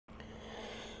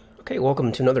Okay,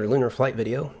 welcome to another lunar flight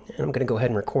video, and I'm going to go ahead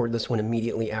and record this one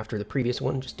immediately after the previous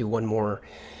one. Just do one more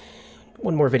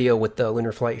video with the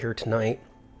lunar flight here tonight.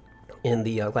 In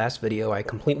the last video, I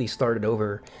completely started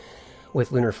over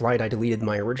with lunar flight. I deleted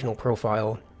my original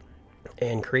profile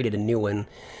and created a new one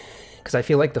because I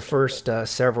feel like the first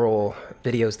several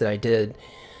videos that I did,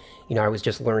 I was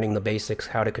just learning the basics,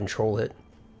 how to control it.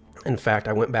 In fact,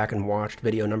 I went back and watched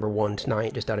video number 1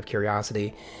 tonight just out of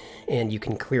curiosity, and you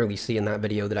can clearly see in that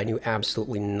video that I knew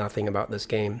absolutely nothing about this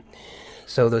game.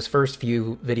 So those first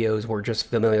few videos were just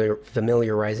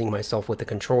familiarizing myself with the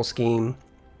control scheme,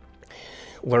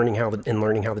 learning how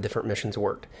the different missions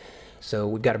worked. So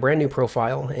we've got a brand new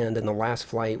profile, and in the last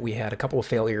flight we had a couple of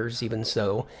failures, even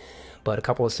so, but a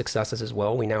couple of successes as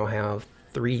well. We now have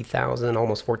 3,000,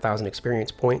 almost 4,000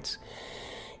 experience points,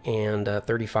 and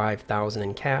 35,000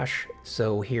 in cash.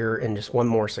 So here, in just one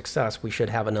more success, we should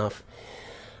have enough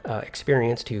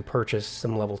experience to purchase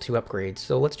some level 2 upgrades.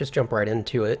 So let's just jump right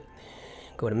into it.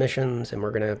 Go to missions, and we're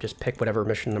gonna just pick whatever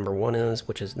mission number 1 is,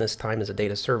 which is this time is a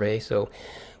data survey. So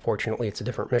fortunately it's a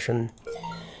different mission.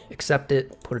 Accept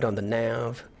it, put it on the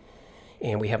nav,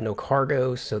 and we have no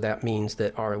cargo, so that means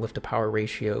that our lift to power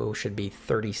ratio should be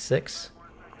 36.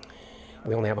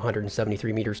 We only have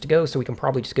 173 meters to go, so we can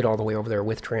probably just get all the way over there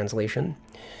with translation.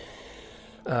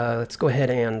 Let's go ahead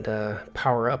and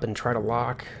power up and try to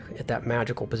lock at that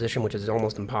magical position, which is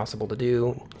almost impossible to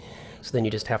do. So then you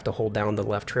just have to hold down the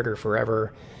left trigger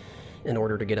forever in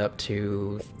order to get up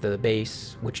to the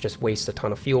base, which just wastes a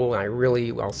ton of fuel.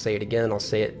 And I'll say it again, I'll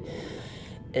say it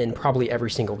in probably every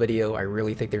single video, I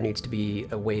really think there needs to be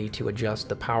a way to adjust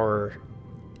the power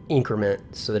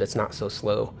increment so that it's not so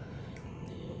slow.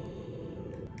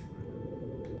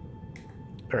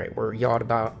 Alright, we're yawed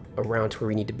about around to where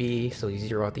we need to be, so you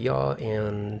zero out the yaw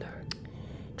and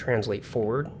translate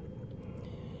forward.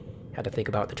 Had to think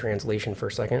about the translation for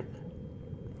a second.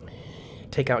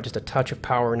 Take out just a touch of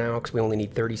power now, because we only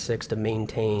need 36 to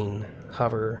maintain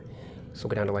hover. So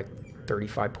we'll go down to like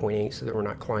 35.8 so that we're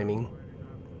not climbing.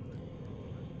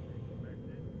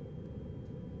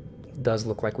 It does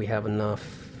look like we have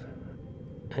enough.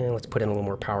 And let's put in a little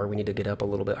more power. We need to get up a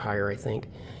little bit higher, I think.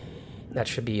 That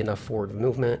should be enough forward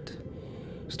movement.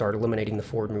 Start eliminating the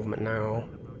forward movement now.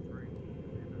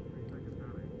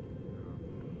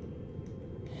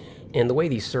 And the way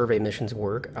these survey missions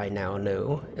work, I now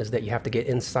know, is that you have to get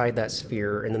inside that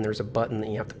sphere, and then there's a button that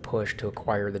you have to push to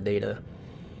acquire the data.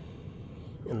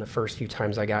 And the first few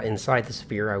times I got inside the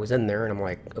sphere, I was in there, and I'm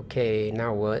like, okay,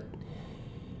 now what?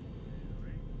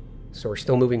 So we're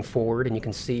still moving forward, and you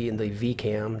can see in the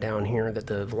VCAM down here that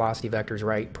the velocity vector is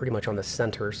right pretty much on the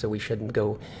center, so we should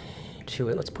go to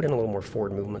it. Let's put in a little more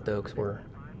forward movement though, because we're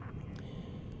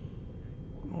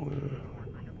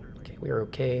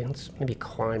okay. Let's maybe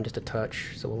climb just a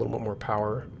touch, so a little bit more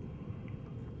power.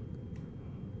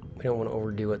 We don't want to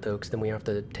overdo it though, because then we have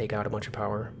to take out a bunch of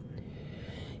power.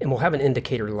 And we'll have an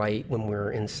indicator light when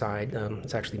we're inside.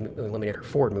 Let's actually eliminate our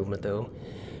forward movement though.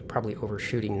 Probably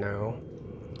overshooting now.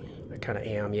 I kind of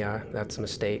am, yeah, that's a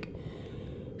mistake.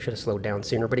 Should have slowed down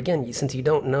sooner. But again, since you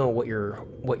don't know what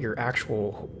your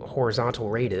actual horizontal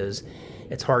rate is,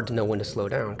 it's hard to know when to slow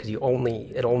down, because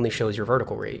it only shows your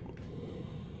vertical rate.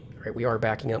 All right, we are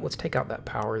backing up. Let's take out that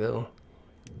power though.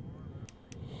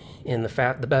 And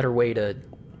the better way to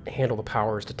handle the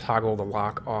power is to toggle the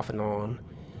lock off and on.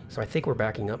 So I think we're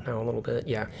backing up now a little bit.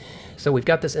 Yeah. So we've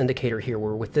got this indicator here.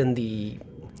 We're within the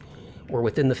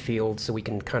field, so we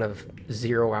can kind of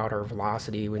zero out our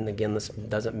velocity. And again, this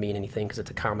doesn't mean anything because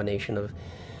it's a combination of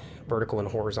vertical and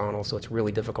horizontal, so it's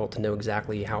really difficult to know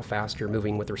exactly how fast you're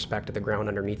moving with respect to the ground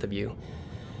underneath of you.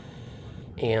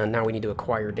 And now we need to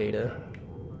acquire data.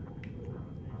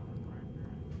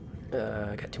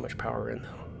 I got too much power in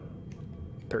though.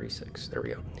 36, there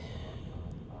we go.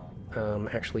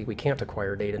 Actually, we can't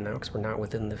acquire data now because we're not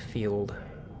within the field.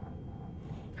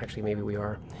 Actually, maybe we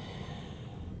are.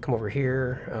 Come over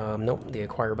here. Nope, the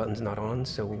acquire button's not on,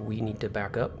 so we need to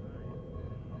back up.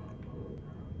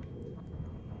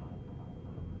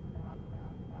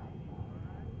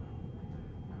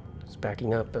 Just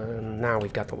backing up, and now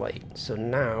we've got the light. So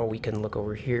now we can look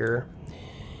over here,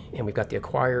 and we've got the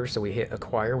acquire, so we hit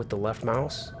acquire with the left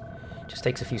mouse. Just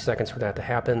takes a few seconds for that to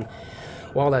happen.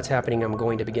 While that's happening, I'm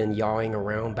going to begin yawing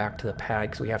around back to the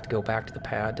pad, because we have to go back to the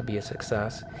pad to be a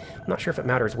success. I'm not sure if it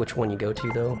matters which one you go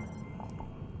to, though.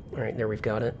 Alright, there we've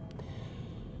got it.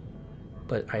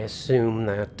 But I assume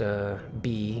that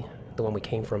B, the one we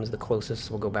came from, is the closest,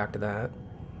 so we'll go back to that.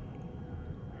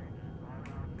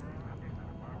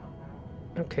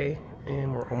 Okay,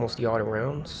 and we're almost yawed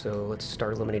around, so let's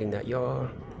start eliminating that yaw.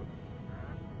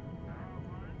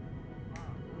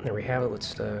 There we have it.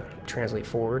 Let's translate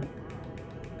forward.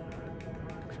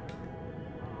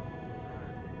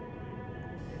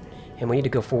 And we need to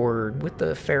go forward with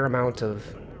a fair amount of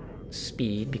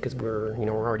speed because we're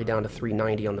already down to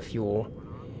 390 on the fuel.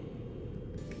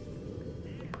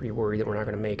 Pretty worried that we're not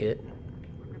going to make it.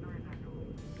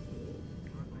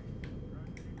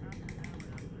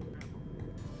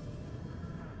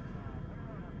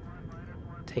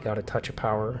 Take out a touch of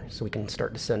power so we can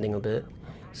start descending a bit.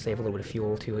 Save a little bit of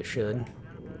fuel too, it should.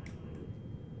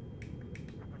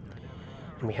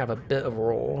 And we have a bit of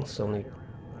roll, so let me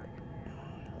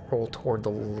roll toward the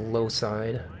low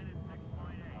side.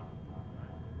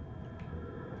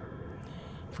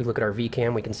 If we look at our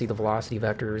VCAM, we can see the velocity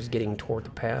vectors getting toward the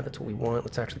pad. That's what we want.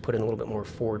 Let's actually put in a little bit more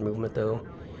forward movement though.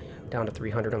 Down to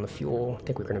 300 on the fuel. I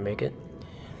think we're going to make it.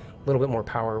 A little bit more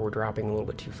power. We're dropping a little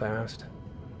bit too fast.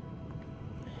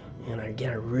 And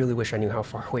again, I really wish I knew how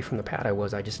far away from the pad I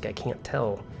was. I can't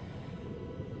tell.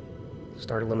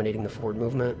 Start eliminating the forward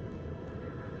movement.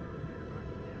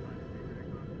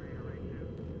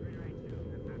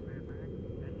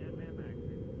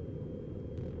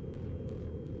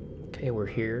 Okay, we're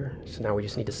here. So now we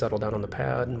just need to settle down on the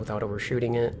pad without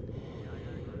overshooting it.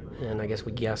 And I guess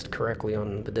we guessed correctly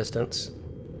on the distance.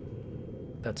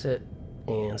 That's it.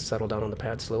 And settle down on the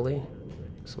pad slowly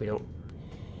so we don't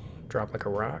drop like a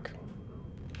rock.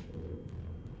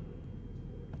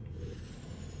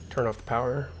 Turn off the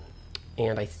power.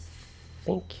 And I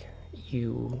think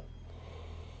you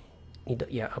need to,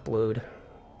 upload.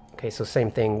 Okay, so same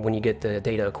thing. When you get the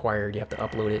data acquired, you have to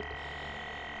upload it.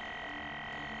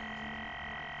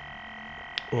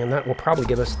 And that will probably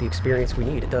give us the experience we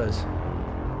need. It does.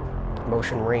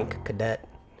 Promotion rank, cadet.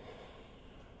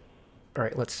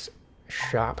 Alright, let's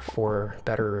shop for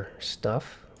better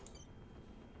stuff.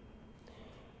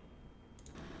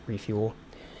 Refuel.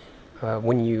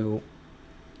 When you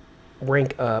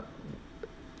rank up,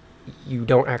 you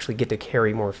don't actually get to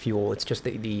carry more fuel. It's just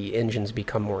that the engines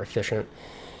become more efficient,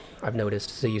 I've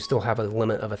noticed. So you still have a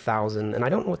limit of 1,000, and I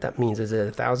don't know what that means. Is it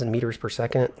 1,000 meters per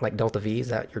second, like delta V? Is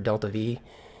that your delta V?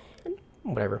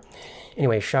 Whatever.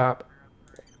 Anyway, shop,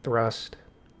 thrust,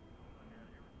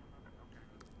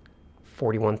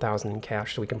 41,000 in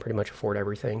cash, so we can pretty much afford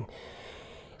everything.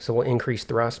 So we'll increase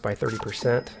thrust by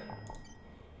 30%,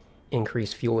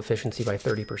 increase fuel efficiency by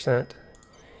 30%,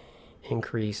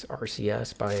 increase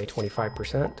RCS by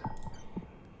 25%.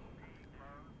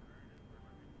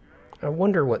 I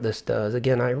wonder what this does.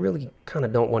 Again, I really kind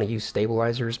of don't want to use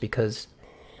stabilizers because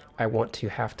I want to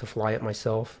have to fly it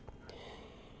myself.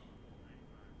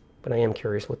 But I am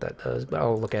curious what that does, but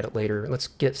I'll look at it later. Let's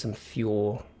get some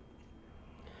fuel.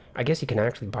 I guess you can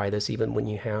actually buy this even when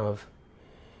you have,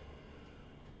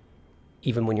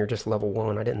 even when you're just level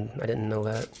 1. I didn't know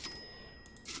that.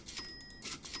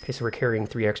 Okay, so we're carrying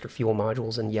 3 extra fuel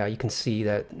modules, and yeah, you can see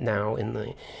that now in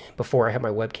the, before I had my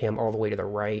webcam all the way to the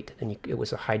right, and it was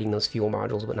hiding those fuel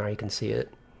modules, but now you can see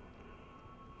it.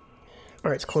 All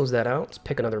right, let's close that out. Let's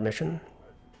pick another mission.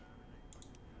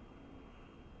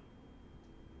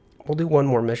 We'll do one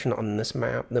more mission on this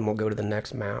map, then we'll go to the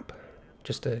next map,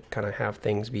 just to kind of have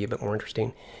things be a bit more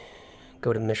interesting.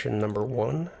 Go to mission number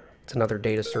 1. It's another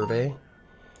data survey.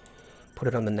 Put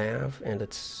it on the nav, and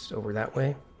it's over that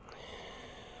way.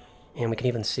 And we can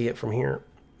even see it from here.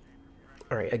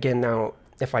 All right, again, now,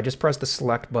 if I just press the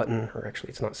select button, or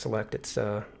actually it's not select, it's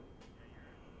the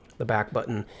back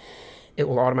button, it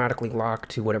will automatically lock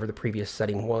to whatever the previous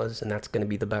setting was, and that's going to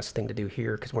be the best thing to do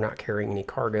here because we're not carrying any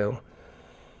cargo.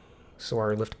 So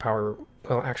our lift power,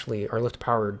 well, actually, our lift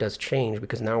power does change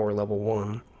because now we're level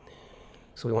 1.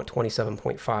 So we want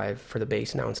 27.5 for the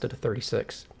base now instead of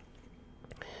 36.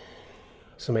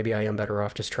 So maybe I am better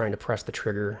off just trying to press the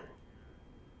trigger.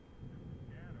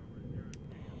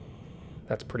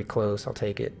 That's pretty close. I'll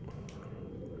take it.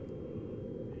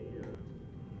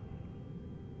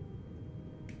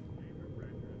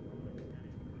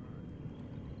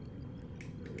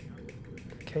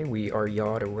 Okay, we are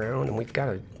yawed around, and we've got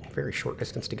a very short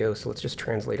distance to go, so let's just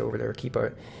translate over there,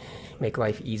 make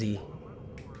life easy.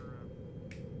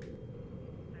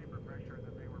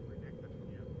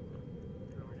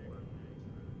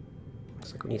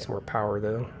 Looks like we need some more power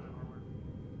though.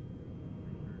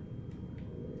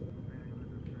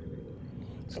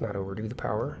 Let's not overdo the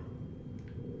power.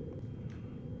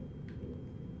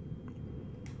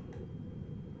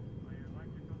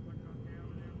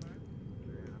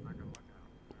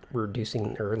 We're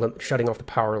reducing or shutting off the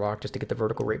power lock just to get the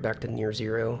vertical rate back to near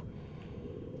 0.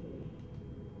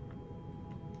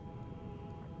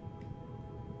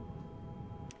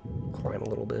 Climb a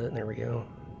little bit, and there we go.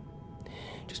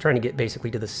 Just trying to get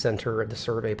basically to the center of the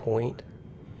survey point.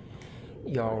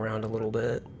 yaw around a little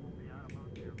bit.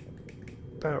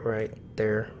 About right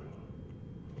there.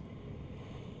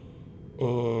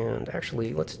 And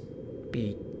actually, let's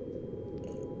be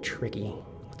tricky.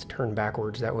 Let's turn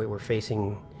backwards. That way we're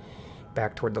facing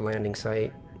back toward the landing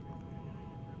site.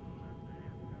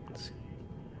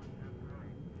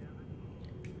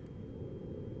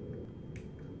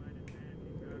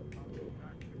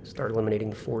 Start eliminating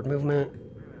the forward movement.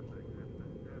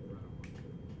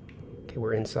 Okay,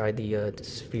 we're inside the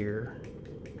sphere.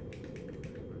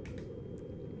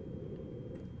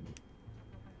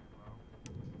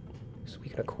 So we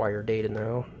can acquire data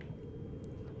now.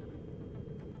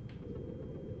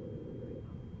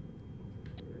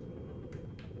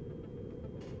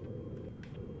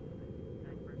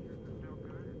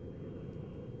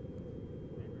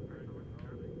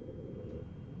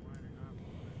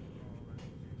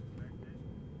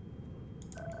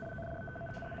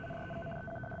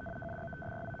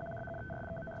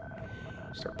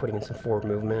 Start putting in some forward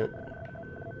movement.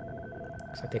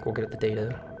 So I think we'll get at the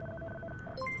data.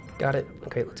 Got it.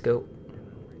 Okay, let's go.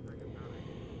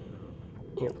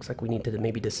 Yeah, it looks like we need to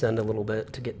maybe descend a little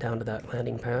bit to get down to that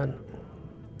landing pad.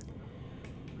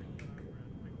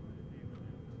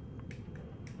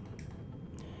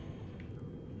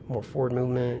 More forward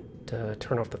movement.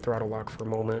 Turn off the throttle lock for a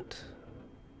moment.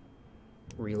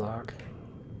 Relock.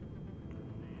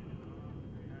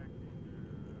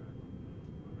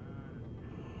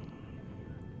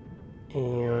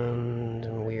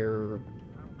 And we're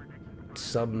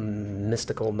some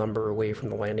mystical number away from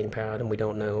the landing pad, and we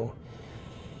don't know.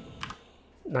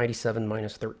 97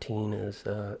 minus 13 is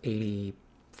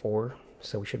 84,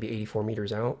 so we should be 84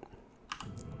 meters out.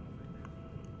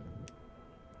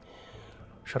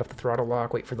 Shut off the throttle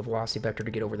lock, wait for the velocity vector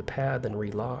to get over the pad, then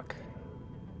relock.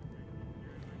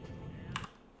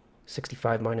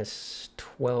 65 minus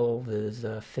 12 is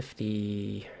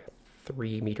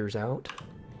 53 meters out.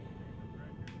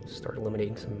 Start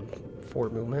eliminating some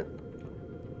forward movement.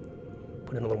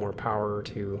 Put in a little more power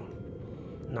to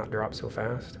not drop so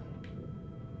fast.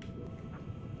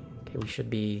 Okay, we should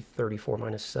be 34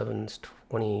 minus 7 is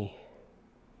 20.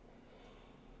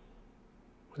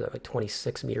 Was that like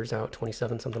 26 meters out?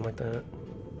 27, something like that.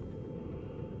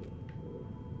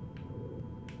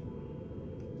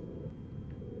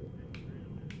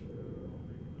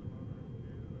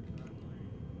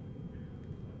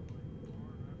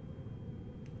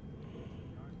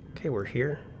 Okay, we're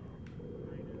here.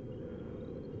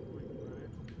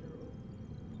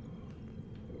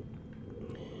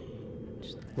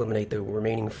 Just eliminate the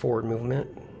remaining forward movement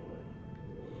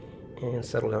and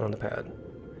settle down on the pad.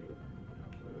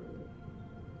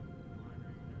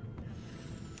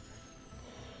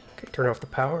 Okay, turn off the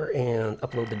power and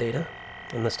upload the data.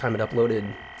 And this time it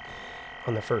uploaded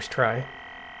on the first try.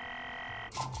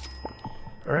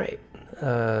 Alright,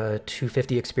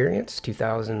 250 experience,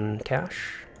 2,000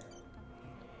 cash.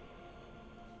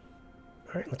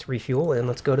 All right, let's refuel and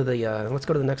let's go to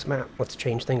the next map. Let's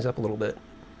change things up a little bit.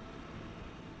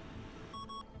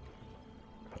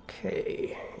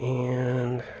 Okay,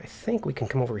 and I think we can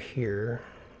come over here.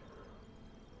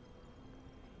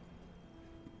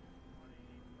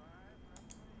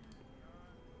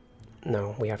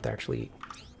 No, we have to actually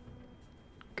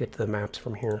get to the maps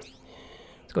from here.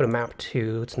 Let's go to map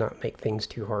 2. Let's not make things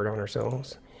too hard on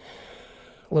ourselves.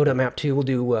 Load up map 2. We'll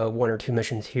do 1 or 2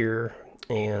 missions here.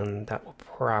 And that will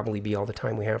probably be all the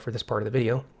time we have for this part of the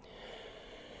video.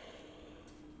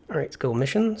 Alright, let's go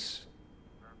missions.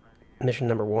 Mission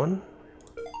number 1.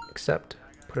 Accept.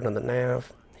 Put it on the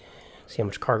nav. See how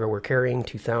much cargo we're carrying.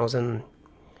 2,000.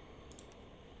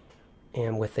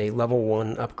 And with a level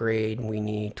 1 upgrade, we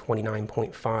need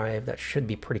 29.5. That should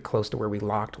be pretty close to where we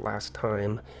locked last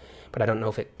time. But I don't know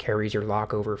if it carries your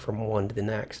lock over from one to the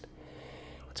next.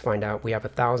 Let's find out. We have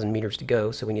 1,000 meters to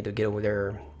go, so we need to get over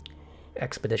there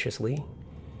expeditiously,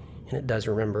 and it does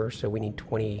remember, so we need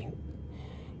 20.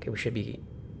 Okay, we should be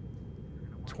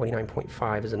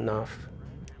 29.5 is enough.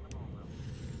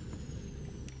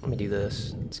 Let me do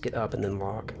this. Let's get up and then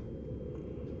lock.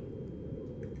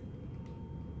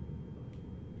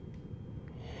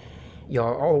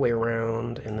 Yaw all the way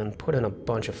around and then put in a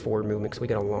bunch of forward movement because we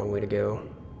got a long way to go.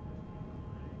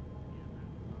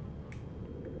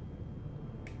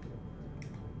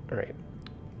 Alright.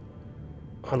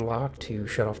 Unlock to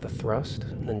shut off the thrust,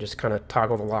 and then just kind of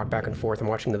toggle the lock back and forth. I'm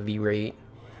watching the V rate.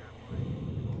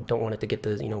 Don't want it to get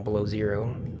to, below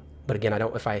 0. But again,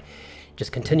 if I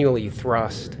just continually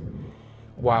thrust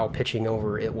while pitching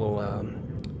over, it will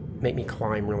make me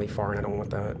climb really far, and I don't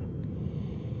want that.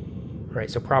 All right,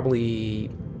 so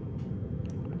probably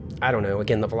I don't know.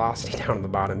 Again, the velocity down at the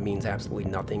bottom means absolutely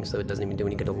nothing, so it doesn't even do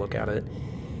any good to look at it.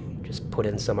 Just put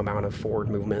in some amount of forward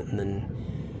movement and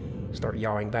then start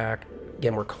yawing back.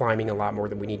 Again, we're climbing a lot more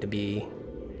than we need to be.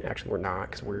 Actually, we're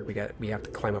not, because we have to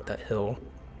climb up that hill.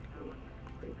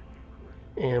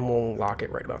 And we'll lock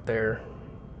it right about there.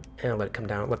 And let it come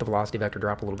down. Let the velocity vector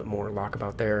drop a little bit more. Lock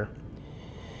about there.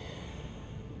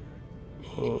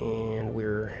 And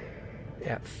we're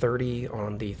at 30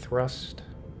 on the thrust.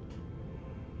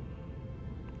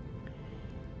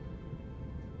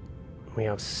 We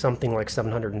have something like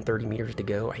 730 meters to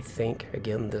go, I think.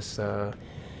 Again,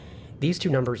 these two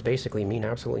numbers basically mean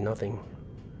absolutely nothing.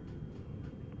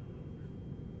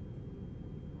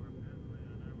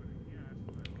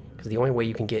 Because the only way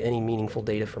you can get any meaningful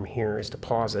data from here is to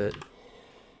pause it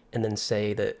and then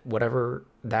say that whatever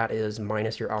that is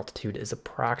minus your altitude is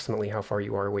approximately how far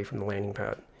you are away from the landing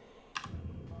pad.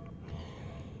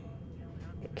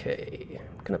 Okay,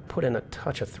 I'm going to put in a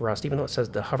touch of thrust. Even though it says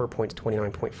the hover point's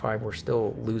 29.5, we're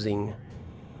still losing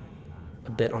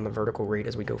a bit on the vertical rate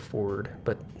as we go forward,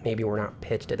 but maybe we're not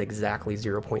pitched at exactly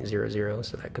 0.00,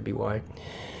 so that could be why.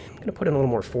 I'm going to put in a little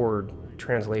more forward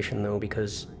translation, though,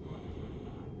 because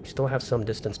we still have some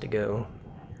distance to go.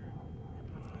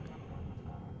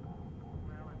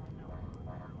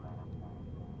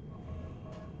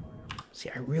 See,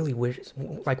 I really wish,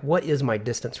 like, what is my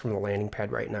distance from the landing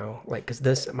pad right now? Like,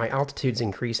 because my altitude's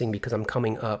increasing because I'm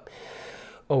coming up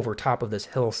over top of this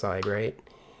hillside, right?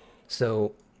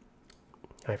 So,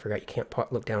 I forgot you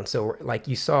can't look down. So, like,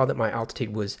 you saw that my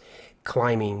altitude was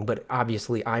climbing, but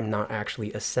obviously I'm not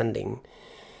actually ascending.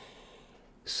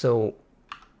 So,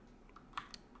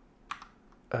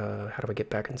 how do I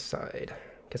get back inside?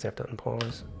 Guess I have to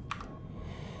unpause.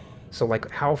 So,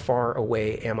 like, how far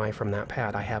away am I from that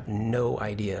pad? I have no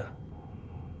idea.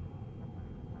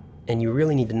 And you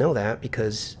really need to know that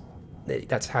because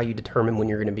that's how you determine when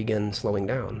you're going to begin slowing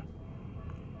down.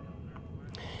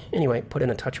 Anyway, put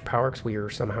in a touch of power because we are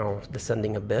somehow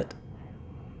descending a bit,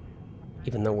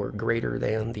 even though we're greater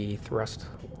than the thrust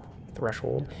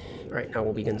threshold. All right, now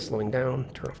we'll begin slowing down.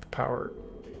 Turn off the power.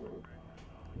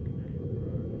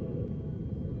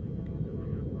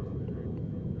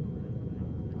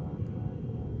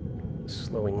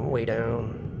 Slowing way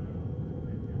down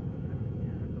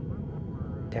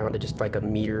to just like a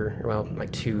meter, well,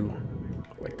 like 2,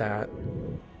 like that.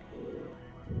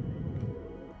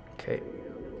 Okay.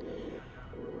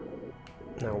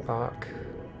 Now lock.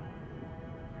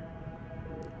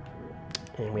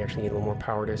 And we actually need a little more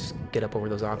power to get up over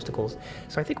those obstacles.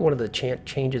 So I think one of the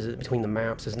changes between the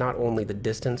maps is not only the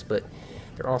distance, but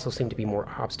there also seem to be more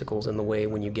obstacles in the way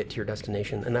when you get to your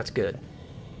destination, and that's good.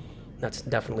 That's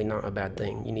definitely not a bad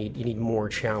thing. You need more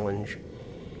challenge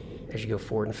as you go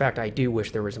forward. In fact, I do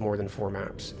wish there was more than 4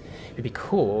 maps. It'd be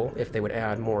cool if they would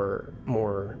add more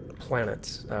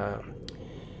planets,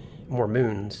 more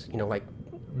moons, you know, like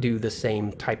do the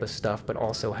same type of stuff, but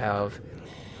also have,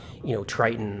 you know,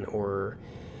 Triton or,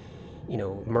 you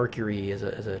know, Mercury as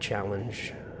a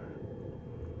challenge.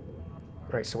 All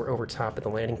right, so we're over top of the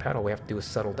landing pad. All we have to do is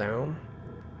settle down.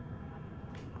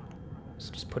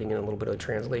 So just putting in a little bit of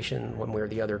translation one way or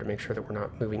the other to make sure that we're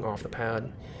not moving off the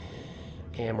pad.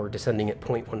 And we're descending at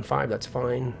 0.15, that's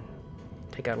fine.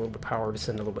 Take out a little bit of power,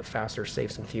 descend a little bit faster,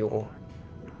 save some fuel.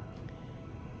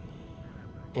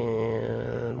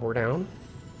 And we're down.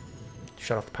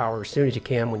 Shut off the power as soon as you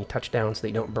can when you touch down so that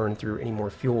you don't burn through any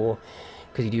more fuel,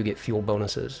 because you do get fuel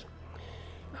bonuses.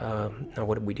 Now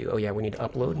what did we do? Oh yeah, we need to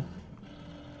upload.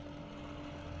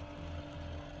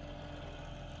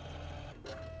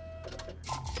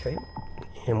 Okay,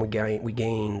 and we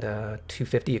gained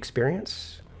 250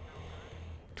 experience,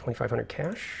 2,500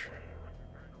 cash.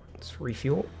 Let's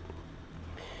refuel.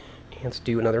 And let's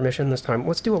do another mission this time.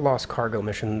 Let's do a lost cargo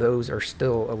mission. Those are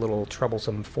still a little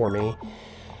troublesome for me,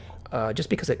 just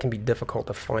because it can be difficult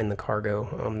to find the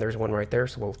cargo. There's one right there,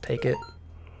 so we'll take it.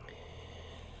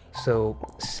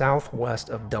 So,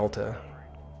 southwest of Delta.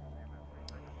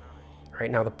 Right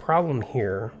now, the problem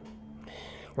here,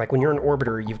 like when you're an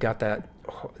orbiter, you've got that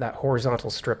horizontal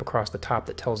strip across the top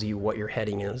that tells you what your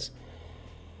heading is.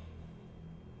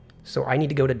 So I need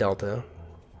to go to Delta.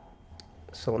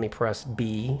 So let me press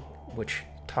B, which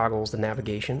toggles the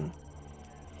navigation.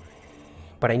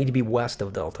 But I need to be west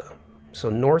of Delta. So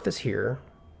north is here,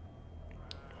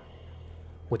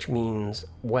 which means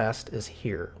west is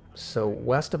here. So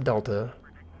west of Delta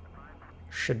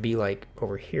should be like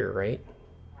over here, right?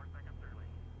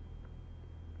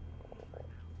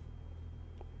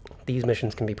 These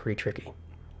missions can be pretty tricky.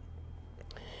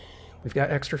 We've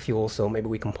got extra fuel, so maybe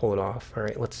we can pull it off. All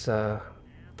right, let's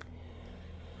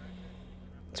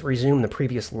Let's resume the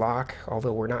previous lock,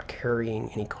 although we're not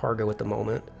carrying any cargo at the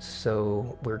moment,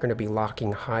 so we're going to be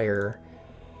locking higher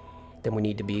than we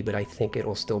need to be, but I think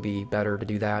it'll still be better to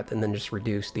do that and then just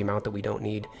reduce the amount that we don't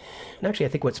need. And actually, I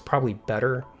think what's probably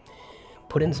better,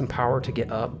 put in some power to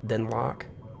get up, then lock.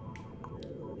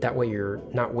 That way you're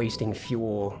not wasting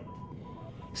fuel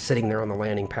sitting there on the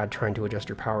landing pad trying to adjust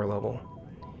your power level.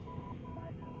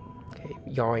 Okay,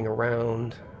 yawing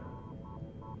around.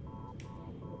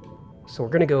 So we're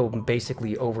going to go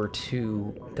basically over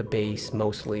to the base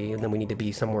mostly, and then we need to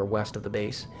be somewhere west of the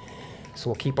base. So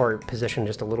we'll keep our position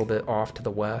just a little bit off to the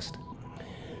west.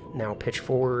 Now pitch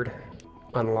forward,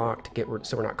 unlock to get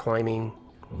so we're not climbing,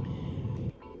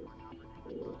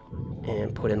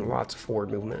 and put in lots of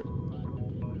forward movement.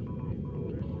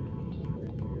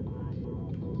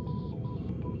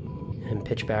 And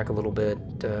pitch back a little bit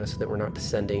so that we're not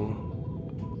descending.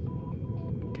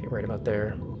 Okay, right about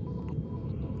there.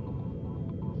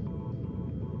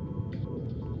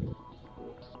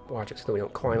 Watch it so that we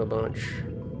don't climb a bunch.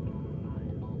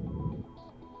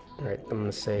 Alright, I'm going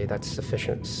to say that's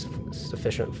sufficient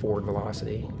forward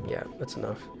velocity. Yeah, that's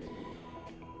enough.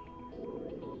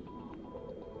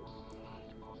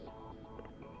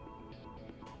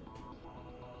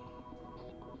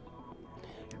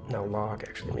 Now lock,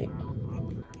 actually make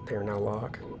there, now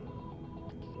lock.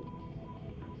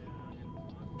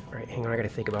 Alright, hang on, I gotta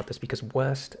think about this, because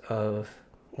west of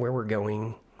where we're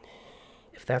going,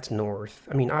 if that's north,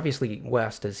 I mean obviously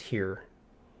west is here.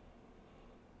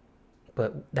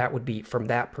 But that would be, from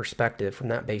that perspective, from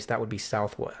that base, that would be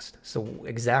southwest. So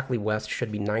exactly west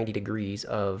should be 90 degrees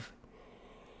of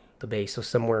the base. So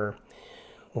somewhere,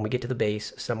 when we get to the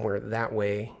base, somewhere that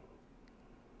way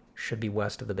should be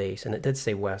west of the base. And it did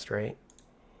say west, right?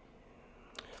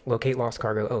 Locate lost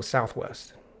cargo. Oh,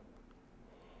 southwest.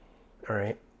 All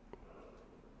right.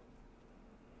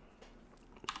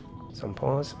 Some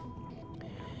pause.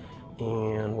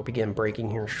 And we'll begin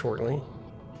braking here shortly.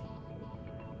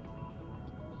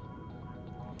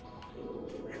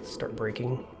 Start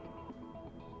braking.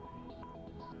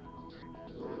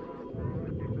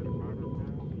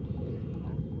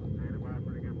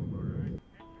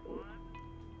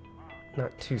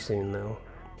 Not too soon though.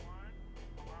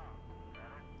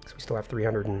 So we still have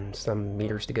 300 and some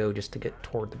meters to go just to get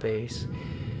toward the base.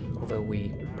 Although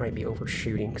we might be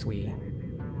overshooting because we...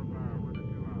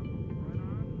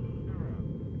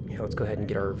 Yeah, let's go ahead and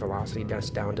get our velocity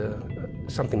down to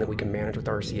something that we can manage with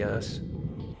RCS.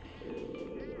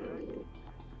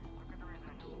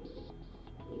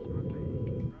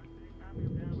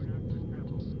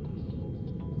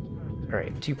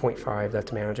 Alright, 2.5,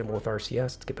 that's manageable with RCS.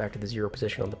 Let's get back to the 0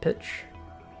 position on the pitch.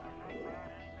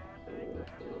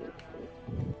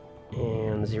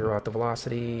 And 0 out the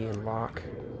velocity, and lock.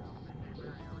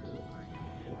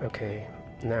 Okay,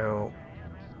 now...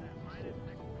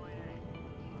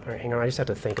 Alright, hang on, I just have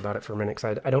to think about it for a minute,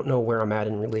 because I don't know where I'm at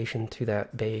in relation to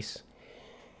that base.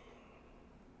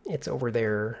 It's over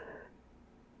there,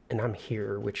 and I'm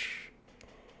here, which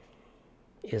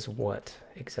is what,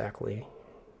 exactly?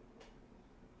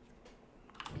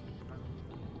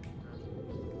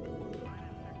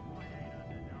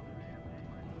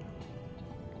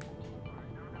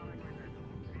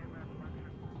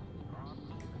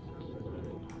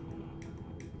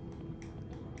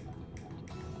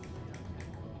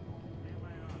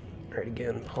 Alright,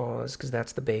 again, pause, because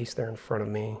that's the base there in front of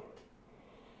me.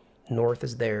 North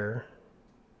is there.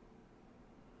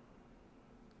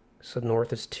 So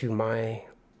north is to my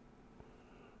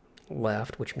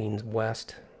left, which means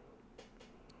west.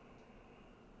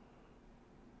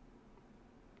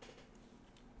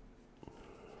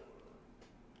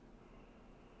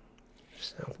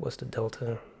 Southwest of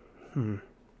Delta. Because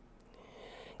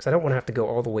I don't want to have to go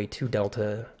all the way to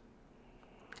Delta.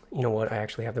 You know what? I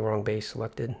actually have the wrong base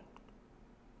selected.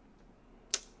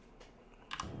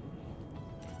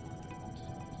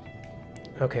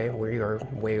 Okay, we are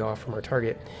way off from our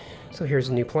target. So here's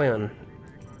a new plan.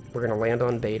 We're going to land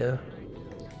on Beta,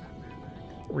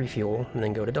 refuel, and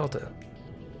then go to Delta.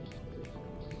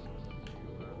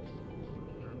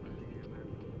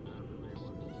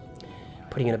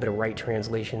 Putting in a bit of right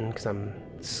translation because I'm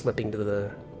slipping to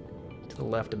the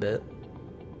left a bit.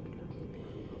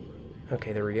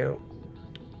 Okay, there we go.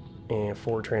 And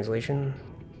forward translation.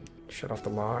 Shut off the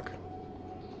lock.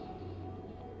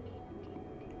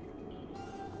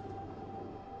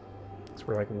 So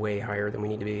we're like way higher than we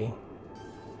need to be.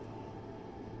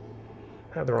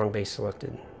 I have the wrong base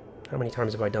selected. How many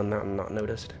times have I done that and not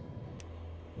noticed?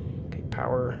 Okay,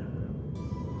 power.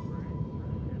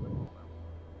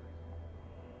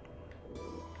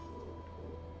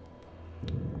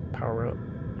 Power up.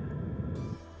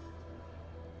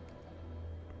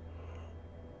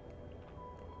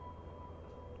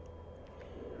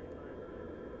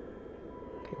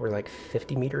 We're like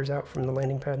 50 meters out from the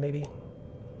landing pad, maybe.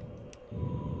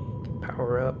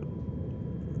 Power up.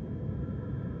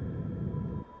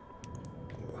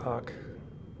 Lock.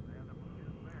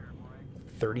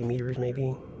 30 meters,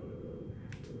 maybe.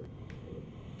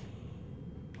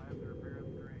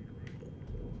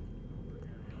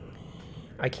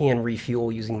 I can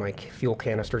refuel using my fuel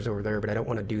canisters over there, but I don't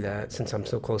want to do that since I'm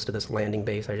so close to this landing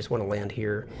base. I just want to land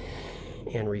here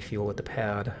and refuel at the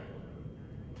pad.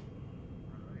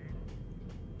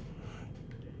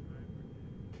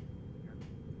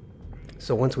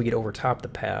 So once we get over top the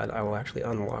pad, I will actually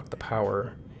unlock the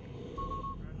power.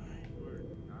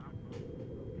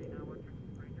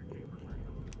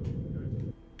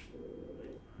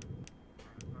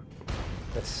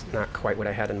 That's not quite what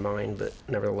I had in mind, but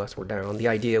nevertheless we're down. The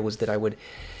idea was that I would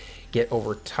get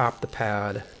over top the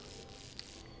pad,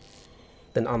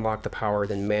 then unlock the power,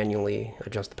 then manually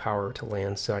adjust the power to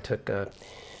land. So I took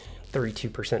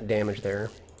 32% damage there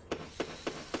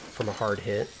from a hard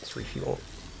hit. Let's refuel.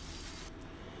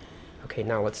 Okay,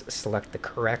 now let's select the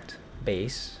correct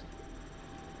base,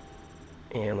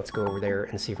 and let's go over there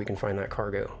and see if we can find that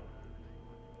cargo.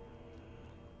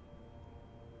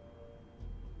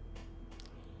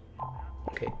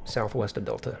 Okay, southwest of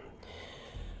Delta.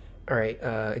 Alright,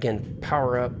 again,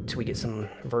 power up till we get some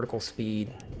vertical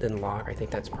speed, then lock. I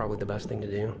think that's probably the best thing to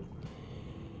do.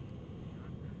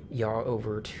 Yaw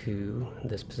over to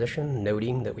this position,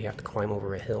 noting that we have to climb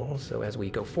over a hill. So as we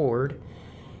go forward,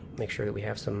 make sure that we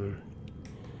have some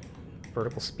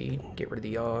vertical speed. Get rid of the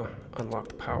yaw, unlock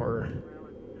the power.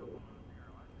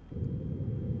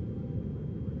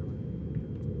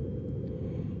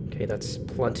 Okay, that's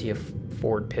plenty of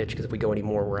forward pitch, because if we go any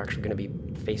more, we're actually going to be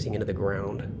facing into the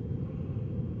ground.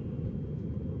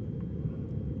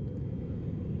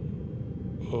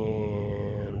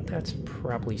 And that's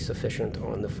probably sufficient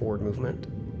on the forward movement.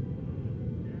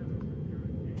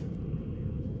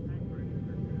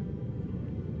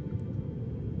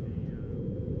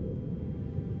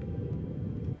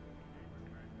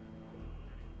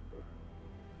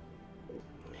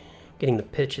 Getting the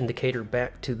pitch indicator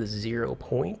back to the 0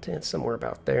 point, and it's somewhere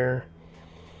about there.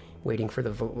 Waiting for the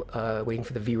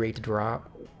V rate to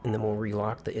drop, and then we'll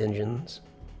relock the engines.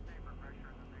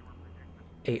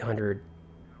 800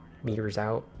 meters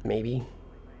out, maybe.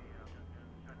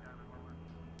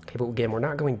 Okay, but again, we're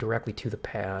not going directly to the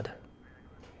pad.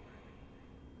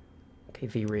 Okay,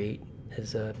 V rate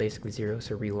is basically 0,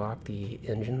 so relock the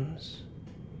engines.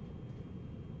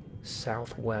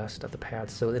 Southwest of the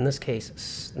pad. So in this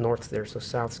case, north's there, so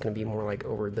south's going to be more like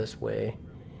over this way.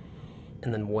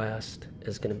 And then west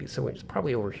is going to be, so it's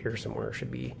probably over here somewhere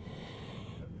should be,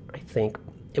 I think.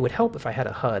 It would help if I had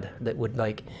a HUD that would,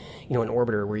 like, you know, an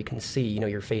orbiter where you can see, you know,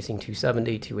 you're facing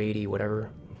 270, 280,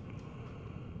 whatever.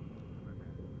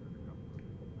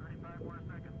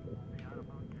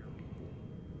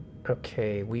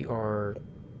 Okay, we are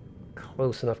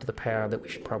close enough to the pad that we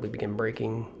should probably begin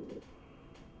braking.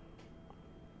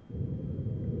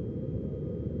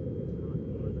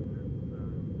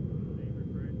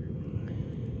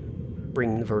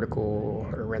 Bring the vertical,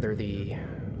 or rather the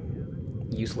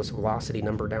useless velocity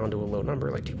number down to a low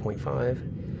number, like 2.5.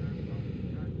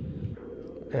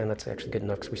 And that's actually good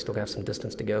enough because we still have some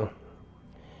distance to go.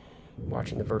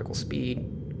 Watching the vertical speed.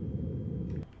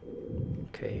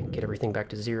 Okay, get everything back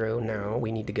to 0. Now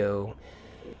we need to go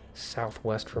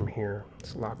southwest from here.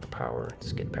 Let's lock the power.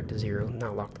 Let's get back to 0.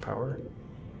 Now lock the power.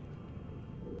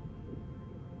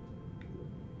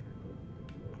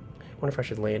 I wonder if I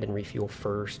should land and refuel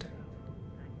first.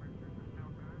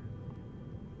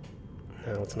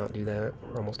 No, let's not do that.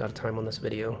 We're almost out of time on this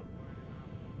video.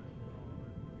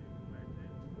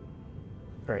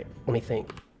 Alright, let me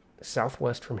think.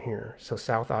 Southwest from here. So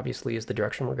south obviously is the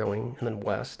direction we're going, and then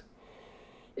west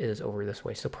is over this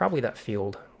way. So probably that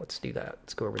field. Let's do that.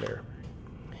 Let's go over there.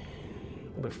 A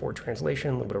little bit of forward translation,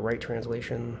 a little bit of right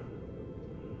translation.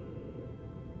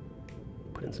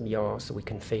 Put in some yaw so we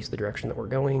can face the direction that we're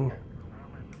going.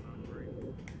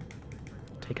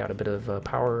 Take out a bit of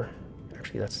power.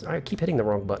 Actually, I keep hitting the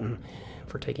wrong button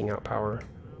for taking out power.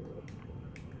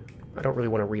 I don't really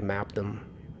want to remap them.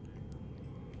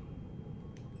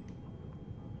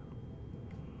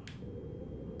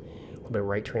 A little bit of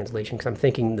right translation, because I'm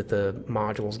thinking that the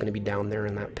module is going to be down there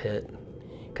in that pit.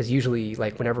 Because usually,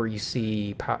 like, whenever you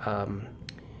see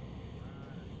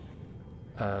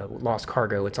lost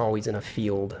cargo, it's always in a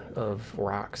field of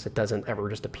rocks. It doesn't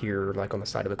ever just appear, like, on the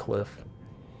side of a cliff.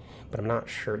 But I'm not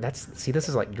sure. See, this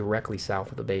is like directly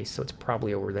south of the base, so it's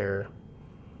probably over there.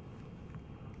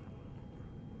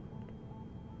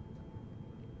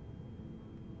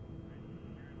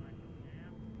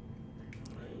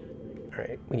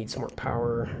 Alright, we need some more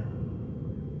power.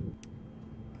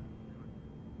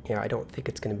 Yeah, I don't think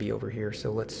it's going to be over here,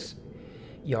 so let's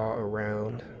yaw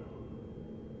around.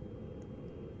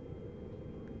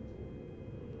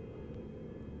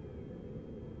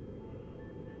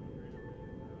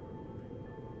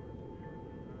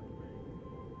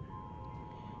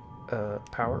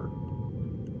 Power.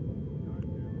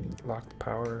 Lock the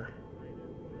power.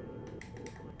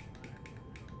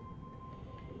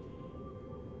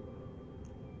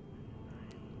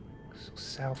 So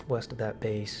southwest of that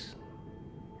base.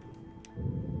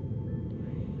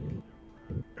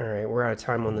 Alright, we're out of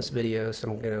time on this video,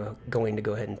 so I'm going to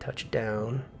go ahead and touch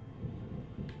down.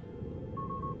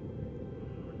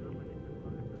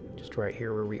 Just right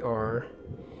here where we are.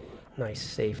 Nice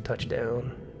safe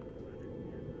touchdown.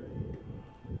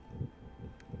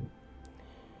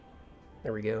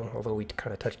 There we go, although we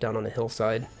kind of touched down on the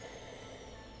hillside.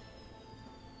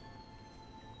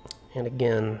 And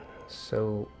again,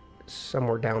 so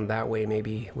somewhere down that way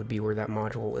maybe would be where that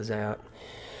module is at.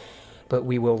 But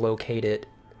we will locate it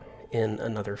in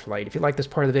another flight. If you like this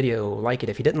part of the video, like it.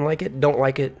 If you didn't like it, don't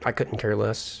like it. I couldn't care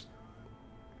less.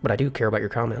 But I do care about your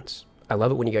comments. I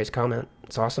love it when you guys comment.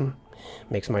 It's awesome.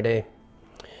 Makes my day.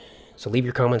 So leave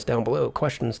your comments down below.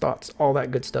 Questions, thoughts, all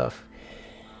that good stuff.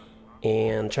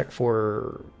 And check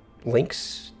for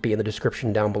links, be in the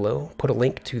description down below. Put a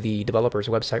link to the developer's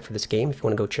website for this game if you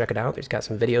want to go check it out. There's got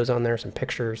some videos on there, some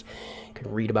pictures. You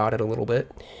can read about it a little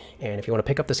bit. And if you want to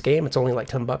pick up this game, it's only like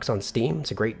 10 bucks on Steam. It's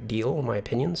a great deal in my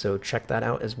opinion, so check that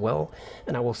out as well.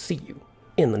 And I will see you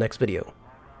in the next video.